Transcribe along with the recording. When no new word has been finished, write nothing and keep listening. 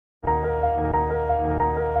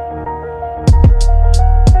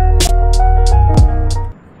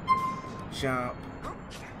jump.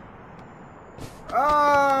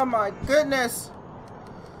 Oh my goodness.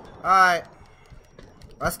 Alright.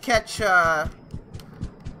 Let's catch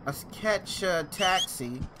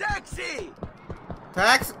taxi. Taxi!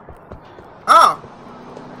 Taxi? Oh!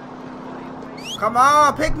 Come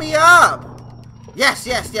on, pick me up! Yes,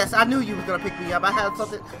 yes, yes. I knew you were gonna pick me up. I had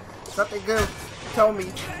something good told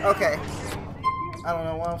me. Okay. I don't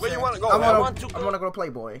know what I'm saying. Where you wanna go? I wanna go to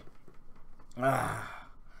Playboy.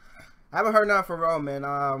 I haven't heard nothing from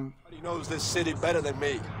Roman. He knows this city better than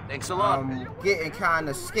me. Thanks a lot. I'm getting kind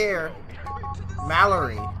of scared.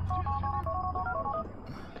 Mallory,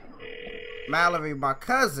 my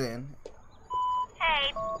cousin.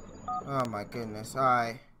 Hey. Oh my goodness.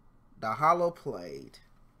 Alright. The hollow played.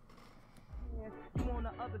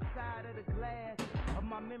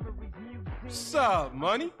 What's up,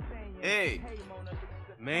 money? Hey.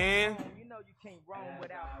 Man.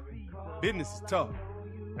 Business is tough.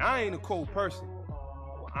 I ain't a cold person.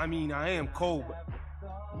 I mean, I am cold, but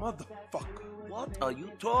motherfucker. What are you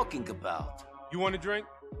talking about? You want a drink?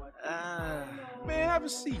 Man, have a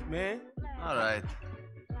seat, man. All right.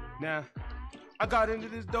 Now, I got into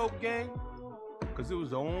this dope gang because it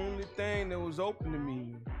was the only thing that was open to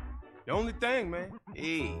me. The only thing, man.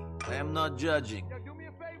 Hey, I am not judging.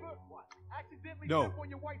 No,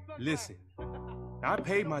 listen. Now, I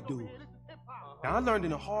paid my dues. Now, I learned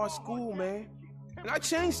in a hard school, man. And I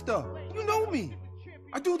changed stuff. You know me.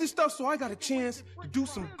 I do this stuff so I got a chance to do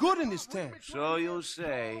some good in this town. So you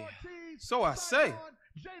say. So I say.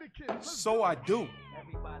 So I do.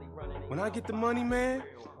 When I get the money, man,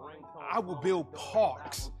 I will build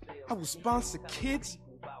parks. I will sponsor kids.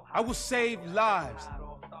 I will save lives.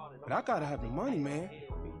 But I gotta have the money, man.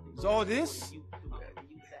 So all this,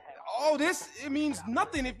 it means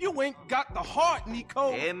nothing if you ain't got the heart,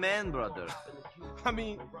 Nico. Amen, brother. I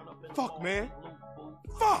mean, fuck, man.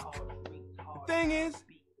 Fuck. The thing is,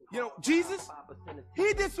 you know, Jesus,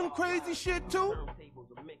 he did some crazy shit too.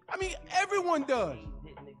 I mean, everyone does.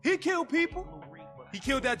 He killed people. He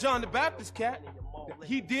killed that John the Baptist cat.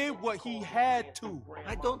 He did what he had to.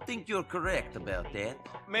 I don't think you're correct about that.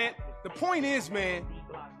 Man, the point is, man,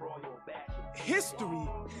 history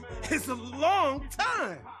is a long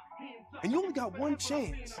time. And you only got one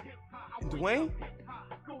chance. And Dwayne,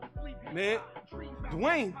 man,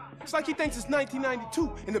 Dwayne, it's like he thinks it's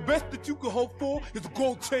 1992, and the best that you could hope for is a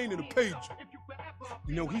gold chain and a pager.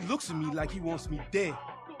 You know, he looks at me like he wants me dead.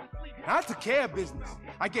 I took care of business.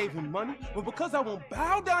 I gave him money, but because I won't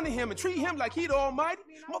bow down to him and treat him like he the almighty,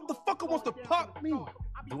 motherfucker wants to pop me.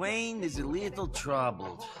 Dwayne is a little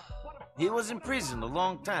troubled. He was in prison a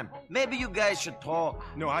long time. Maybe you guys should talk.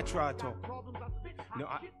 No, I tried talking. No,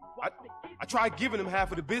 I tried giving him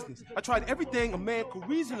half of the business. I tried everything a man could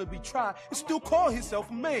reasonably try and still call himself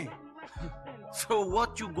a man. So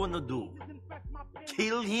what you gonna do?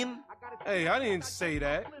 Kill him? Hey, I didn't say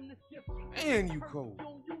that. And you cold.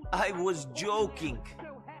 I was joking.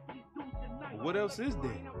 What else is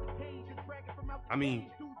there? I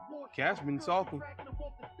mean, Cash been talking.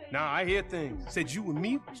 Now I hear things. Said you and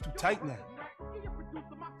me was too tight now.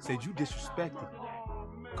 Said you disrespected.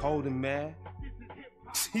 Cold and mad.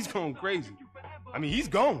 He's going crazy. I mean, he's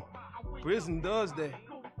gone. Prison does that.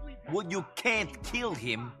 Well, you can't kill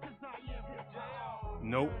him.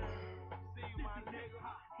 Nope.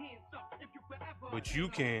 But you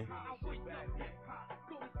can.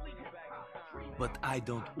 But I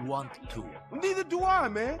don't want to. Neither do I,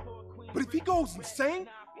 man. But if he goes insane,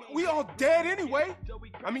 we all dead anyway.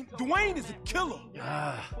 I mean, Dwayne is a killer.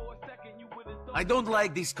 I don't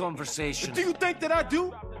like this conversation. Do you think that I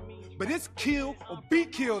do? But it's kill or be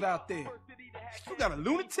killed out there. You got a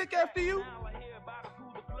lunatic after you?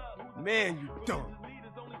 Man, you dumb.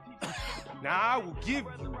 Now I will give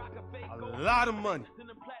you a lot of money.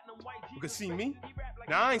 Because see me?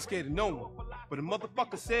 Now I ain't scared of no one. But a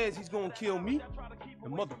motherfucker says he's gonna kill me, the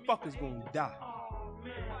motherfucker's gonna die.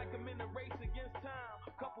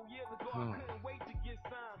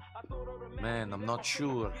 Man, I'm not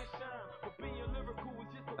sure.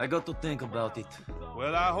 I got to think about it.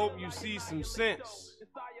 Well, I hope you see some sense.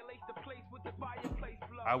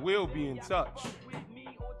 I will be in touch.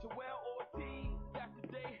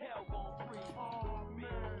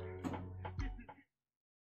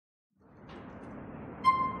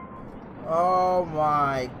 Oh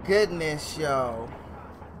my goodness, yo.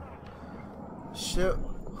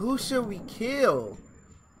 Who should we kill?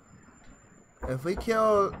 If we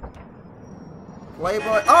kill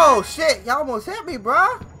Playboy. Oh shit, y'all almost hit me,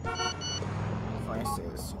 bruh.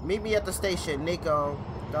 Francis, meet me at the station, Nico.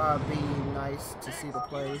 That'd be nice to see the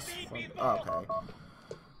place. Okay.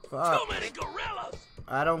 Fuck. Too many gorillas.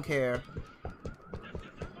 I don't care.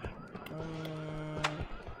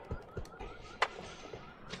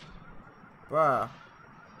 Bruh.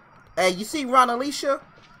 Hey, you seen Ron Alicia?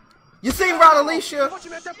 You seen Ron Alicia?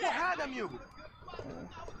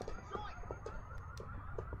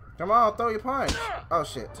 Come on, throw your punch. Oh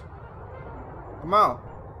shit. Come on.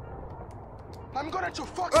 I'm gonna to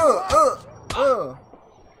fuck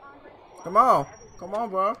Come on. Come on,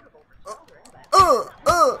 bro.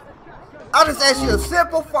 I just asked you a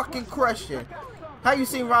simple fucking question. How you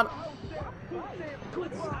seen Ron?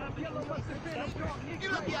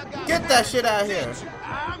 Get that shit out of here.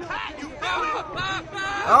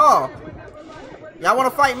 Oh. Y'all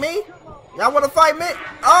wanna fight me? Y'all wanna fight me?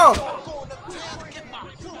 Oh.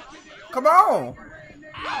 Come on.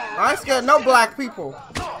 I ain't scared of no black people.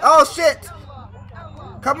 Oh shit.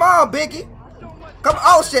 Come on, Biggie. Come on.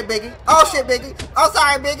 Oh shit, Biggie. Oh shit, Biggie. I'm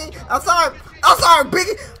sorry, Biggie. I'm sorry. I'm sorry,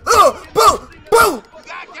 Biggie. Boo. Boo.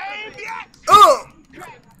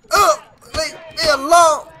 Leave me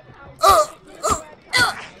alone.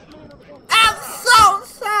 I'm so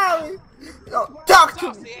sorry. Don't talk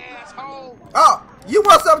to me. Oh, you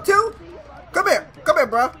want some too? Come here. Come here,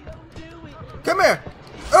 bro. Come here.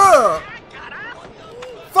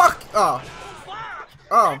 Fuck. Oh.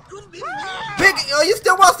 Biggie. Oh, you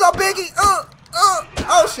still want some, Biggie?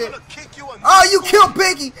 Oh shit. Oh, you killed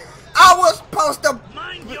Biggie. I was supposed to.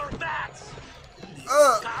 Mind your bats.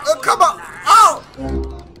 Come on.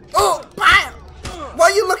 Bam. Why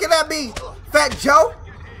you looking at me, Fat Joe?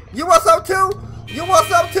 You want some too? You want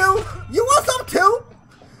some too? You want some too?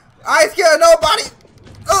 I ain't scared of nobody.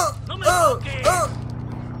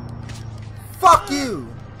 Fuck you.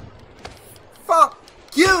 Fuck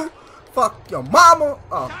you. Fuck your mama.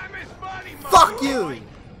 Fuck you.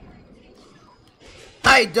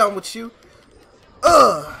 I ain't done with you.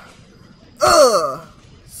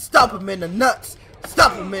 Stop him in the nuts.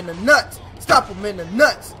 Stop him in the nuts. Stop him in the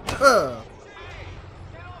nuts.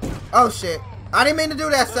 Oh shit. I didn't mean to do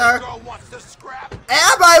that, sir.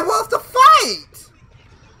 Everybody wants to fight.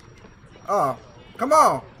 Oh, come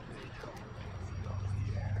on.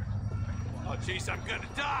 Oh jeez, I'm gonna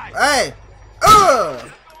die. Hey.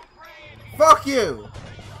 Fuck you.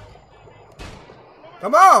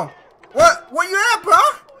 Come on. Where you at, bro?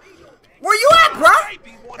 Where you at, bro?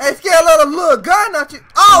 Hey, scare a little gun at you.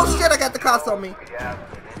 Oh shit, I got the cops on me.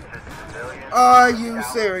 Are you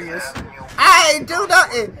serious? I ain't do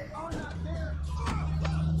nothing.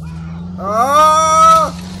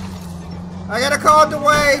 Oh, I gotta call the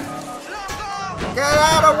way. Get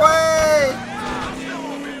out of the way.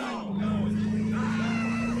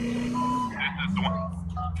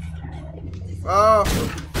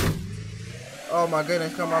 Oh my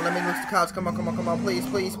goodness, come on, let me loose the cops. Come on, please.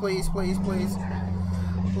 Please.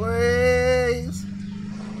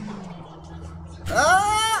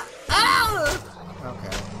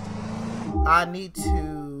 Okay. I need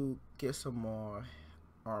to get some more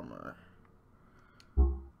armor.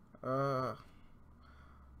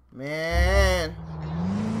 Man.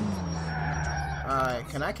 Alright,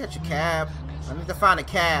 can I catch a cab? I need to find a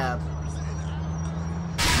cab.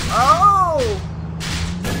 Oh!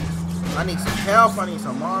 I need some help. I need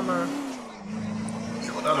some armor.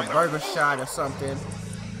 Another burger shot or something.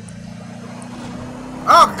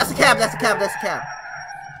 Oh, that's a cab.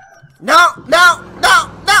 No.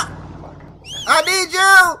 I need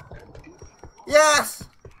you. Yes.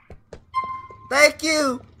 Thank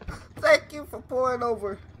you. Thank you for pouring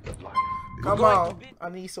over. Come on. I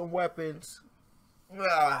need some weapons.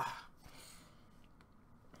 Oh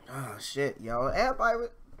shit, yo. Everybody.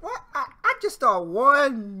 What? I just saw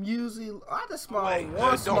one music. I just saw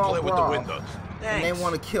one small brawl, and they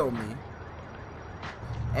want to kill me.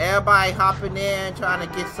 Everybody hopping in, trying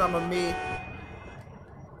to get some of me.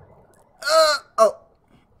 Oh.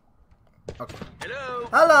 Okay.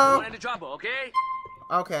 Hello. You into trouble, okay?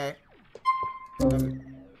 Okay. Oh,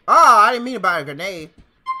 I didn't mean to buy a grenade.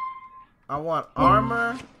 I want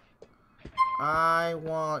armor. I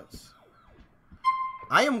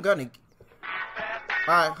am gonna.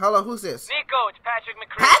 Alright, hello, who's this? Nico, it's Patrick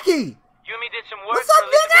McCree. Packy! You and me did some work What's up, for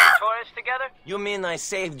Elizabeth nigga? Torres together? You mean I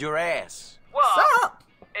saved your ass? Well, What's up?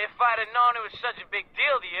 if I'd have known it was such a big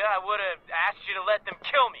deal to you, I would have asked you to let them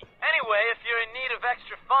kill me. Anyway, if you're in need of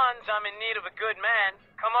extra funds, I'm in need of a good man.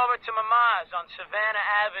 Come over to Mama's on Savannah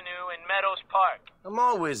Avenue in Meadows Park. I'm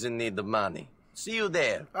always in need of money. See you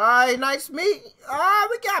there. Alright, nice meet. Alright,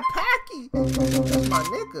 we got Packy. That's my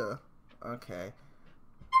nigga. Okay.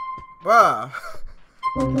 Bruh.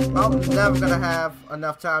 I'm never gonna have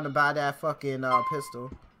enough time to buy that fucking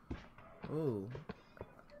pistol. Ooh.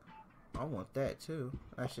 I want that too.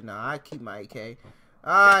 Actually, no, I keep my AK.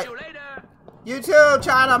 Alright. You too,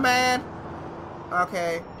 China man.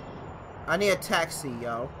 Okay. I need a taxi,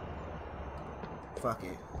 yo. Fuck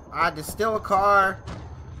it. I just steal a car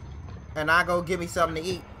and I go get me something to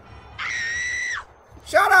eat.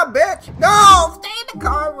 Shut up, bitch! No! Stay in the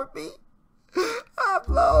car with me! I'm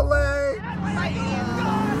lonely!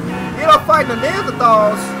 You don't fight the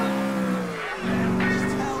Neanderthals!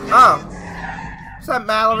 Oh. What's up,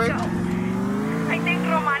 Mallory? I think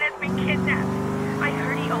Roman has been kidnapped. I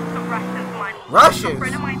heard he owes some Russians money. Russians? A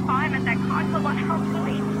friend of mine saw him at that consul on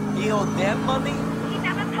Halloween. He owed them money? He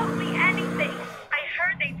never told me anything. I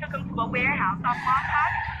heard they took him to a warehouse off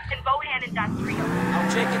Montauk and Bohan Industrial.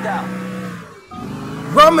 I'll check it out.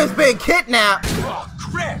 Roman's been kidnapped! Oh,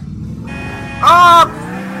 crap!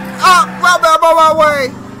 Roman, I'm on my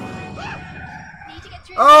way!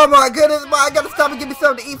 Oh my goodness, I gotta stop and get me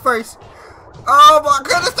something to eat first. Oh my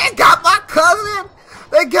goodness, they got my cousin!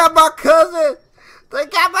 They got my cousin! They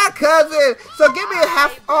got my cousin! So give me a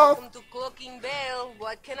half off. Welcome to Cooking Bell.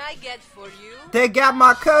 What can I get for you? They got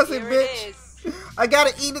my cousin, Here bitch! it is. I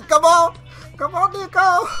gotta eat it, come on! Come on,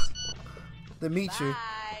 Nico! Dimitri.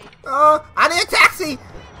 Oh, I need a taxi!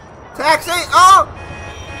 Taxi! Oh!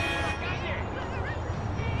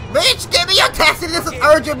 Bitch, give me your taxi! This is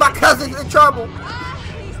urgent, my cousin's in trouble!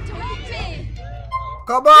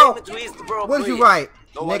 Come on! What did you write?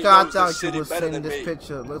 Nigga, I thought you was sending this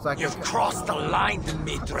picture. Looks like You've crossed the line,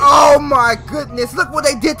 Dimitri. Oh my goodness! Look what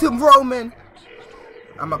they did to Roman!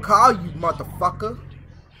 I'ma call you, motherfucker.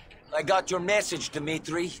 I got your message,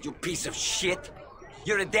 Dimitri, you piece of shit.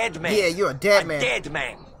 You're a dead man. Yeah, you're a dead man. A dead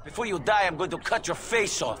man. Before you die, I'm going to cut your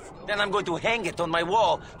face off. Then I'm going to hang it on my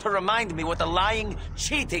wall to remind me what a lying,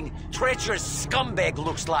 cheating, treacherous scumbag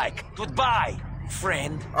looks like. Goodbye,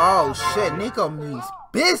 friend. Oh shit, Nico means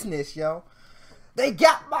business, yo. They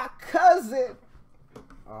got my cousin.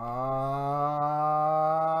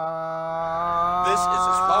 This is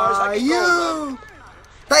as far as I can go.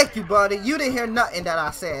 Thank you, buddy. You didn't hear nothing that I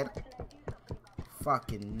said.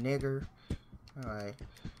 Fucking nigger. Alright.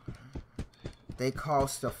 They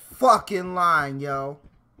crossed the fucking line, yo.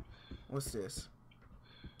 What's this?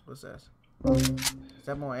 What's this? Is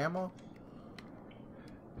that more ammo?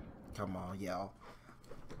 Come on, yo.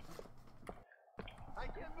 I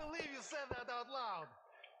can't believe you said that out loud.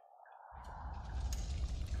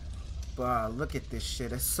 Bruh, look at this shit.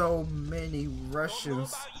 There's so many Russians. Don't know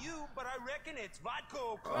about you, but I reckon it's vodka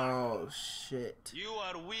O'Clock. Oh, shit. You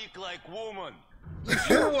are weak like woman. If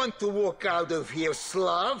you want to walk out of here,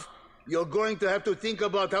 Slav, you're going to have to think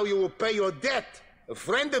about how you will pay your debt. A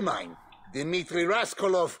friend of mine, Dmitry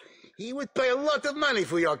Raskolov, he would pay a lot of money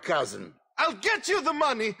for your cousin. I'll get you the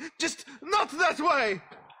money, just not that way.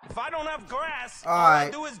 If I don't have grass, All all I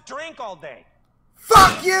right. do is drink all day.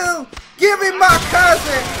 Fuck you! Give me my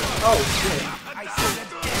cousin! Oh, shit.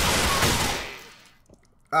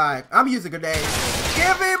 Alright, I'm using grenades.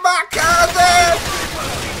 Give me my cousin!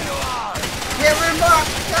 Give me my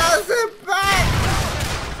cousin back!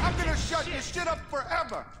 I'm gonna shut this shit up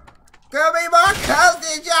forever. Give me my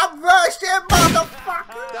cousin, you Russian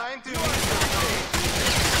motherfucker! Time to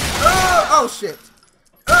Oh shit.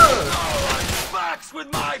 Fucks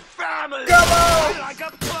with my family. Come on! Like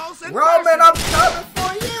up close and Roman, I'm coming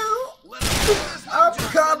for you! I'm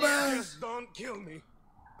coming! don't kill me.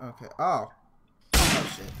 Okay, oh.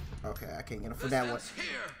 Oh shit. Okay, I can't get him for that one.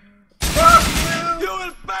 Fuck you! You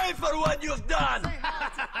will pay for what you've done.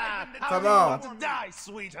 Come on. To die,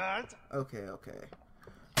 sweetheart. Okay.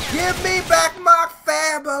 Give me back my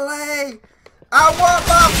family! I want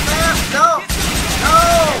my family!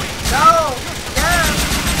 No! Yeah!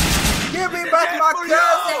 Give me back my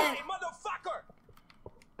cousin! Hey, motherfucker!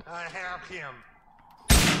 I have him.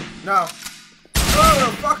 No.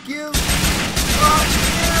 Oh, fuck you! Fuck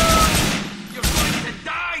you! You're going to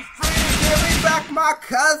die, friend. Give me back my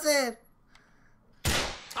cousin!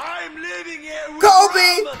 I'm living here with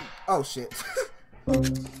Kobe! Roman. Oh shit.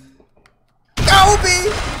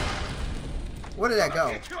 Kobe! Where did that go?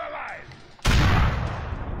 Get you alive.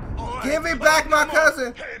 Give me back my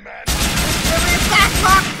cousin! Hey, man. Give me back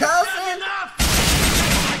my cousin! Enough.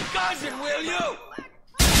 My cousin, will you?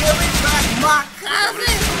 Give me back my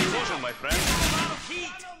cousin! My friend.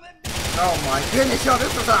 Oh my goodness, yo,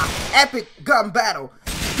 this is an epic gun battle.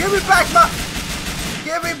 Give me back my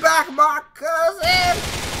cousin!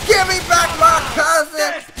 Give me back my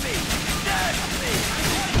cousin!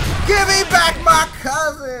 Give me back my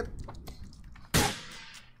cousin!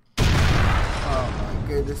 Oh my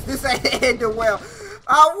goodness, this ain't ending well.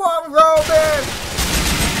 I want Roman!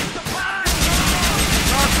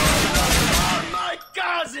 My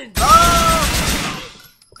cousin. Oh!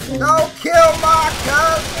 Don't kill my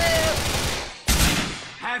cousin!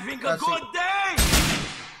 Having a That's good it. day.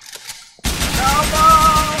 Come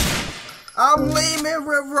on! I I'm leaving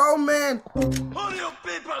with Roman. Who do you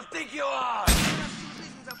people think you are?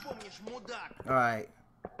 Alright.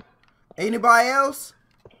 Anybody else?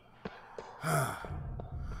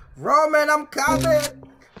 Roman, I'm coming.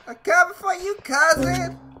 I'm coming for you,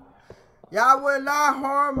 cousin. Y'all will not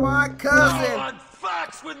harm my cousin. No one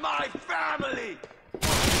fucks with my family.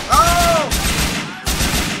 Oh!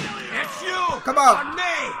 It's you. Come on. On me.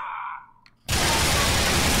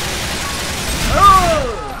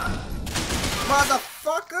 Oh!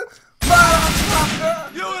 Motherfucker!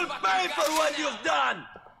 Motherfucker! You will pay for what you've done.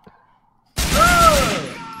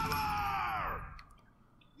 Oh!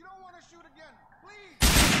 You don't want to shoot again,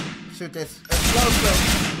 please. Shoot this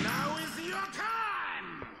explosive. Now is your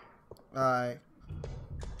time. Alright.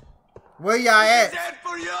 Where y'all at? This is it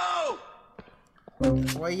for you.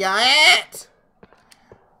 Where y'all at?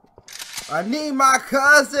 I need my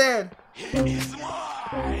cousin. It is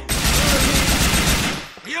mine.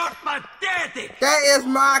 You're pathetic. That is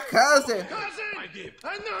my cousin. Cousin,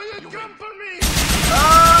 I know you'd come for me.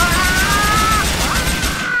 Ah!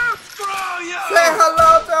 Screw you. Say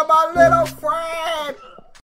hello to my little